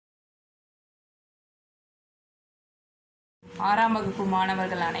ஆறாம் வகுப்பு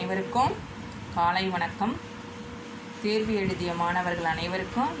மாணவர்கள் அனைவருக்கும் காலை வணக்கம். தேர்வு எழுதிய மாணவர்கள்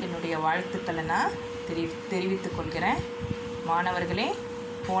அனைவருக்கும் என்னுடைய வாழ்த்துக்களை நான் தெரிவித்துக் கொள்கிறேன். மாணவர்களே,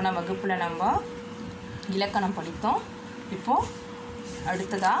 போன வகுப்பில் நம்ம இலக்கணம் படித்தோம். இப்போது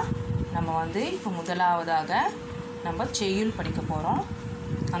அடுத்ததாக நம்ம இப்போ முதலாவதாக நம்ம செய்யுள் படிக்க போகிறோம்.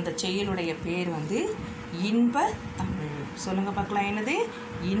 அந்த செய்யுளுடைய பேர் இன்ப தமிழ். சொல்லுங்கள் பார்க்கலாம், என்னது?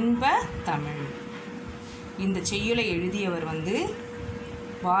 இன்ப தமிழ். இந்த செய்யுளை எழுதியவர்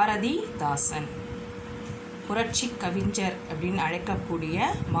பாரதிதாசன். புரட்சி கவிஞர் அப்படின்னு அழைக்கக்கூடிய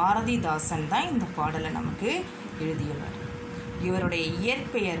பாரதிதாசன் தான் இந்த பாடலை நமக்கு எழுதியவர். இவருடைய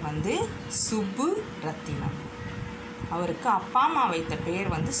இயற்பெயர் சுப்புரத்தினம். அவருக்கு அப்பா அம்மா வைத்த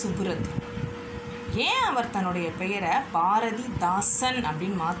பெயர் சுப்புரத்தினம். ஏன் அவர் தன்னுடைய பெயரை பாரதிதாசன்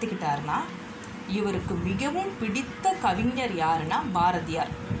அப்படின்னு மாற்றிக்கிட்டாருன்னா, இவருக்கு மிகவும் பிடித்த கவிஞர் யாருன்னா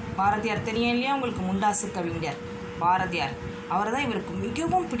பாரதியார். பாரதியார் தெரியும் இல்லையா உங்களுக்கு? முண்டாசு கவிஞர் பாரதியார். அவர் தான் இவருக்கு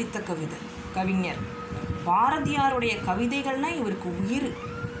மிகவும் பிடித்த கவிஞர். பாரதியாருடைய கவிதைகள்னால் இவருக்கு உயிர்.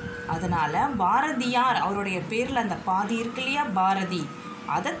 அதனால் பாரதியார் அவருடைய பேரில் அந்த பாதி இருக்கு இல்லையா, பாரதி,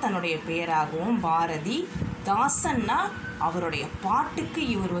 அதை தன்னுடைய பெயராகவும், பாரதி தாசன்னா அவருடைய பாட்டுக்கு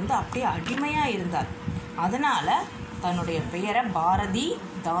இவர் அப்படியே அடிமையாக இருந்தார். அதனால் தன்னுடைய பெயரை பாரதி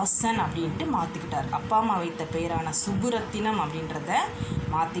தாசன் அப்படின்ட்டு மாற்றிக்கிட்டார். அப்பா அம்மா வைத்த பெயரான சுப்புரத்தினம் அப்படின்றத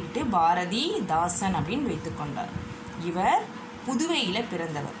மாற்றிக்கிட்டு பாரதி தாசன் அப்படின்னு வைத்துக்கொண்டார். இவர் புதுவையில்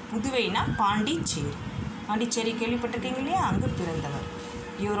பிறந்தவர். புதுவைனா பாண்டிச்சேரி. பாண்டிச்சேரி கேள்விப்பட்டிருக்கீங்க இல்லையா? அங்கு பிறந்தவர்.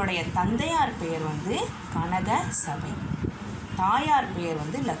 இவருடைய தந்தையார் பெயர் கனக சபை. தாயார் பெயர்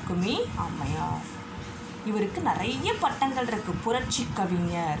லக்குமி அம்மையார். இவருக்கு நிறைய பட்டங்கள் இருக்குது. புரட்சி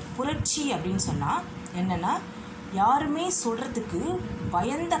கவிஞர். புரட்சி அப்படின்னு சொன்னால் என்னென்னா, யாருமே சொல்கிறதுக்கு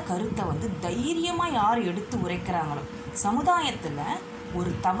பயந்த கருத்தை தைரியமாக யார் எடுத்து உரைக்கிறாங்களோ, சமுதாயத்தில்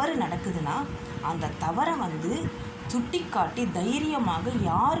ஒரு தவறு நடக்குதுன்னா அந்த தவறை சுட்டிக்காட்டி தைரியமாக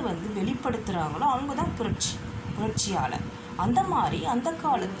யார் வெளிப்படுத்துகிறாங்களோ அவங்க தான் புரட்சியாளர். அந்த மாதிரி அந்த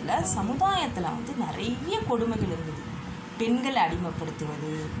காலத்தில் சமுதாயத்தில் நிறைய கொடுமைகள் இருந்தது. பெண்களை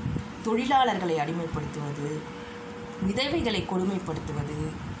அடிமைப்படுத்துவது, தொழிலாளர்களை அடிமைப்படுத்துவது, விதவைகளை கொடுமைப்படுத்துவது,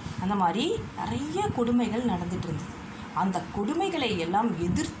 அந்த மாதிரி நிறைய கொடுமைகள் நடந்துட்டு இருந்தது. அந்த கொடுமைகளை எல்லாம்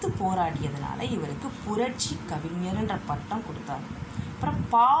எதிர்த்து போராடியதுனால இவருக்கு புரட்சி கவிஞர்ன்ற பட்டம் கொடுத்தாங்க. அப்புறம்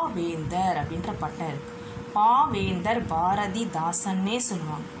பாவேந்தர் அப்படின்ற பட்டம் இருக்குது. பாவேந்தர் பாரதிதாசன்னே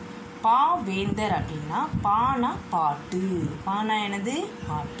சொல்லுவாங்க. பாவேந்தர் அப்படின்னா பானா பாட்டு, பானா என்னது?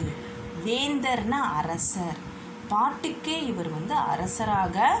 பாட்டு. வேந்தர்னா அரசர். பாட்டுக்கே இவர்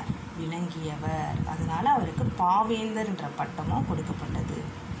அரசராக விளங்கியவர். அதனால் அவருக்கு பாவேந்தர்ன்ற பட்டமும் கொடுக்கப்பட்டது.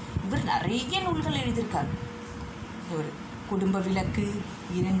 இவர் நிறைய நூல்கள் எழுதியிருக்கார். இவர் குடும்ப விளக்கு,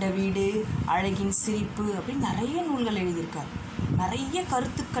 இரண்ட வீடு, அழகின் சிரிப்பு அப்படின்னு நிறைய நூல்கள் எழுதியிருக்கார். நிறைய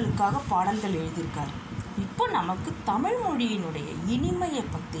கருத்துக்களுக்காக பாடல்கள் எழுதியிருக்கார். இப்போ நமக்கு தமிழ் மொழியினுடைய இனிமையை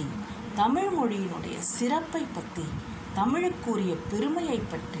பற்றி, தமிழ் மொழியினுடைய சிறப்பை பற்றி, தமிழுக்குரிய பெருமையை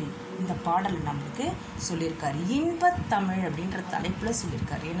பற்றி இந்த பாடல் நம்மளுக்கு சொல்லியிருக்கார். இன்ப தமிழ் அப்படின்ற தலைப்பில்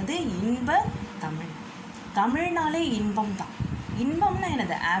சொல்லியிருக்கார். என்னது? இன்ப தமிழ். தமிழ்னாலே இன்பம் தான். இன்பம்னா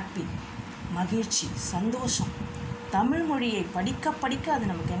என்னது? ஹாப்பி, மகிழ்ச்சி, சந்தோஷம். தமிழ் மொழியை படிக்க படிக்க அது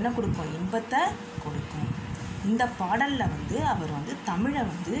நமக்கு என்ன கொடுக்கும்? இன்பத்தை கொடுக்கும். இந்த பாடலில் அவர் தமிழை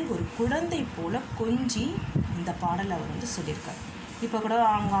ஒரு குழந்தை போல் கொஞ்சி இந்த பாடலை அவர் சொல்லியிருக்கார். இப்போ கூட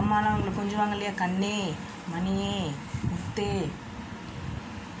அவங்க அம்மாலாம் அவங்களை கொஞ்சுவாங்க இல்லையா? கண்ணே, மணியே, முத்தே,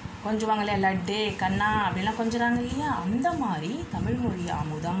 கொஞ்சுவாங்க இல்லையா? லட்டே, கண்ணா அப்படிலாம் கொஞ்சுறாங்க இல்லையா? அந்த மாதிரி தமிழ் மொழி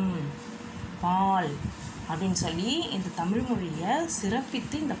அமுதம், பால் அப்படின்னு சொல்லி இந்த தமிழ் மொழியை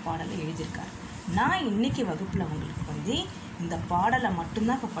சிறப்பித்து இந்த பாடலை எழுதியிருக்கார். நான் இன்றைக்கி வகுப்பில் உங்களுக்கு இந்த பாடலை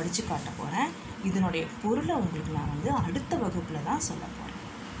மட்டும்தான் இப்போ படித்து காட்ட போகிறேன். இதனுடைய பொருளை உங்களுக்கு நான் அடுத்த வகுப்பில் தான் சொல்ல போகிறேன்.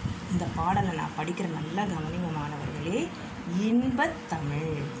 இந்த பாடலை நான் படிக்கிற நல்லா கவனிங்க மாணவர்களே.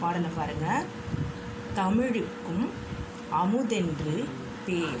 இன்பத்தமிழ் பாடலை பாருங்கள். தமிழுக்கும் அமுதென்று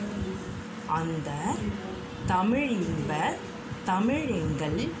பேர், அந்த தமிழ் இன்ப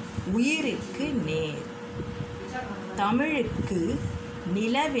தமிழெங்கள் உயிருக்கு நேர், தமிழுக்கு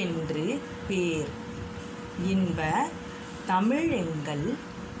நிலவென்று பேர், இன்ப தமிழெங்கள்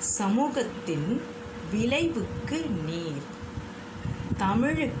சமூகத்தின் விளைவுக்கு நீர்,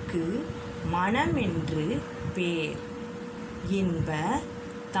 தமிழுக்கு மனமென்று பேர், இன்ப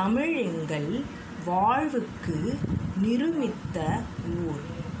தமிழெங்கள் வாழ்வுக்கு நிருமித்த ஊர்,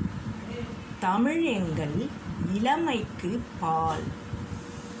 தமிழெங்கள் இளமைக்கு பால்,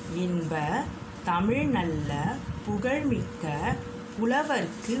 இன்ப தமிழ் நல்ல புகழ்மிக்க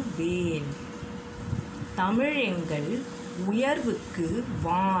புலவர்க்கு வேல், தமிழெங்கள் உயர்வுக்கு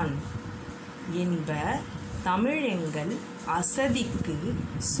வான், இன்ப தமிழெங்கள் அசதிக்கு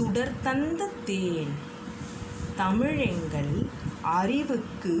சுடர் தந்த தேன், தமிழெங்கள்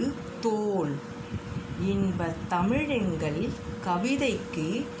அறிவுக்கு தோல், இன்பத் தமிழெங்கள் கவிதைக்கு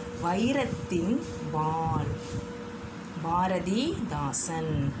வைரத்தின் வாள்.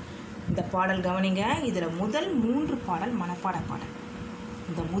 பாரதிதாசன். இந்த பாடல் கவனிங்க. இதில் முதல் 3 பாடல் மனப்பாட பாடல்.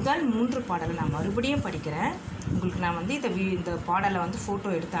 இந்த முதல் 3 பாடலை நான் மறுபடியும் படிக்கிறேன். உங்களுக்கு நான் வந்து இந்த பாடலை வந்து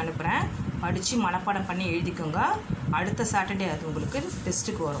ஃபோட்டோ எடுத்து அனுப்புகிறேன். படித்து மனப்பாடம் பண்ணி எழுதிக்கோங்க. அடுத்த சாட்டர்டே அது உங்களுக்கு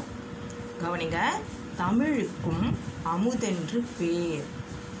டெஸ்ட்டுக்கு வரும். கவனிங்க. தமிழுக்கும் அமுதென்று பேர்,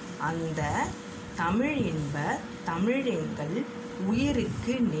 அந்த தமிழ் இன்ப தமிழெங்கள்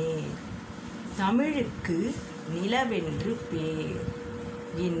உயிருக்கு நேர். தமிழுக்கு நிலவென்று பேர்,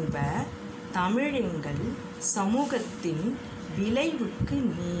 இன்ப தமிழெங்கள் சமூகத்தின் விளைவுக்கு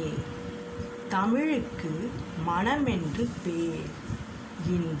நீர். தமிழுக்கு மனமென்று பேர்,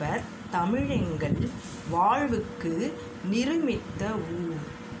 இன்பத் தமிழெங்கள் வாழ்வுக்கு நிருமித்த ஊர்.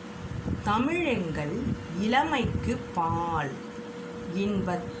 தமிழெங்கள் இளமைக்கு பால்,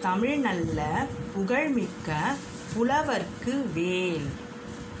 இன்பத் தமிழ் நல்ல புகழ்மிக்க புலவர்க்கு வேல்.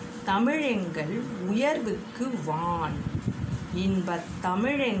 தமிழெங்கள் உயர்வுக்கு வான், இன்பத்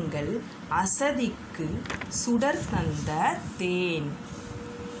தமிழெங்கள் அசதிக்கு சுடர் தந்த தேன்.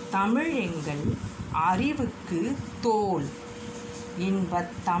 தமிழெங்கள் அறிவுக்கு தோல்,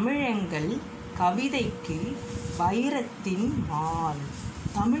 இன்பத் தமிழெங்கள் கவிதைக்கு வைரத்தின் வாள்.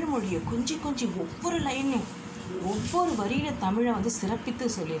 தமிழ் மொழியை கொஞ்சம் ஒவ்வொரு லைனையும் ஒவ்வொரு வரியில தமிழை வந்து சிறப்பித்து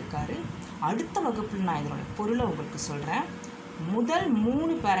சொல்லியிருக்காரு. அடுத்த வகுப்பில் நான் இதனோட பொருளை உங்களுக்கு சொல்கிறேன். முதல்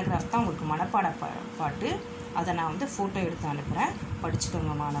 3 பேராகிராஃப் தான் உங்களுக்கு மனப்பாட பாட்டு. அதை நான் வந்து ஃபோட்டோ எடுத்து அனுப்புகிறேன்.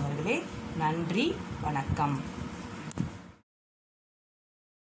 படிச்சுக்கோங்க மாணவர்களே. நன்றி, வணக்கம்.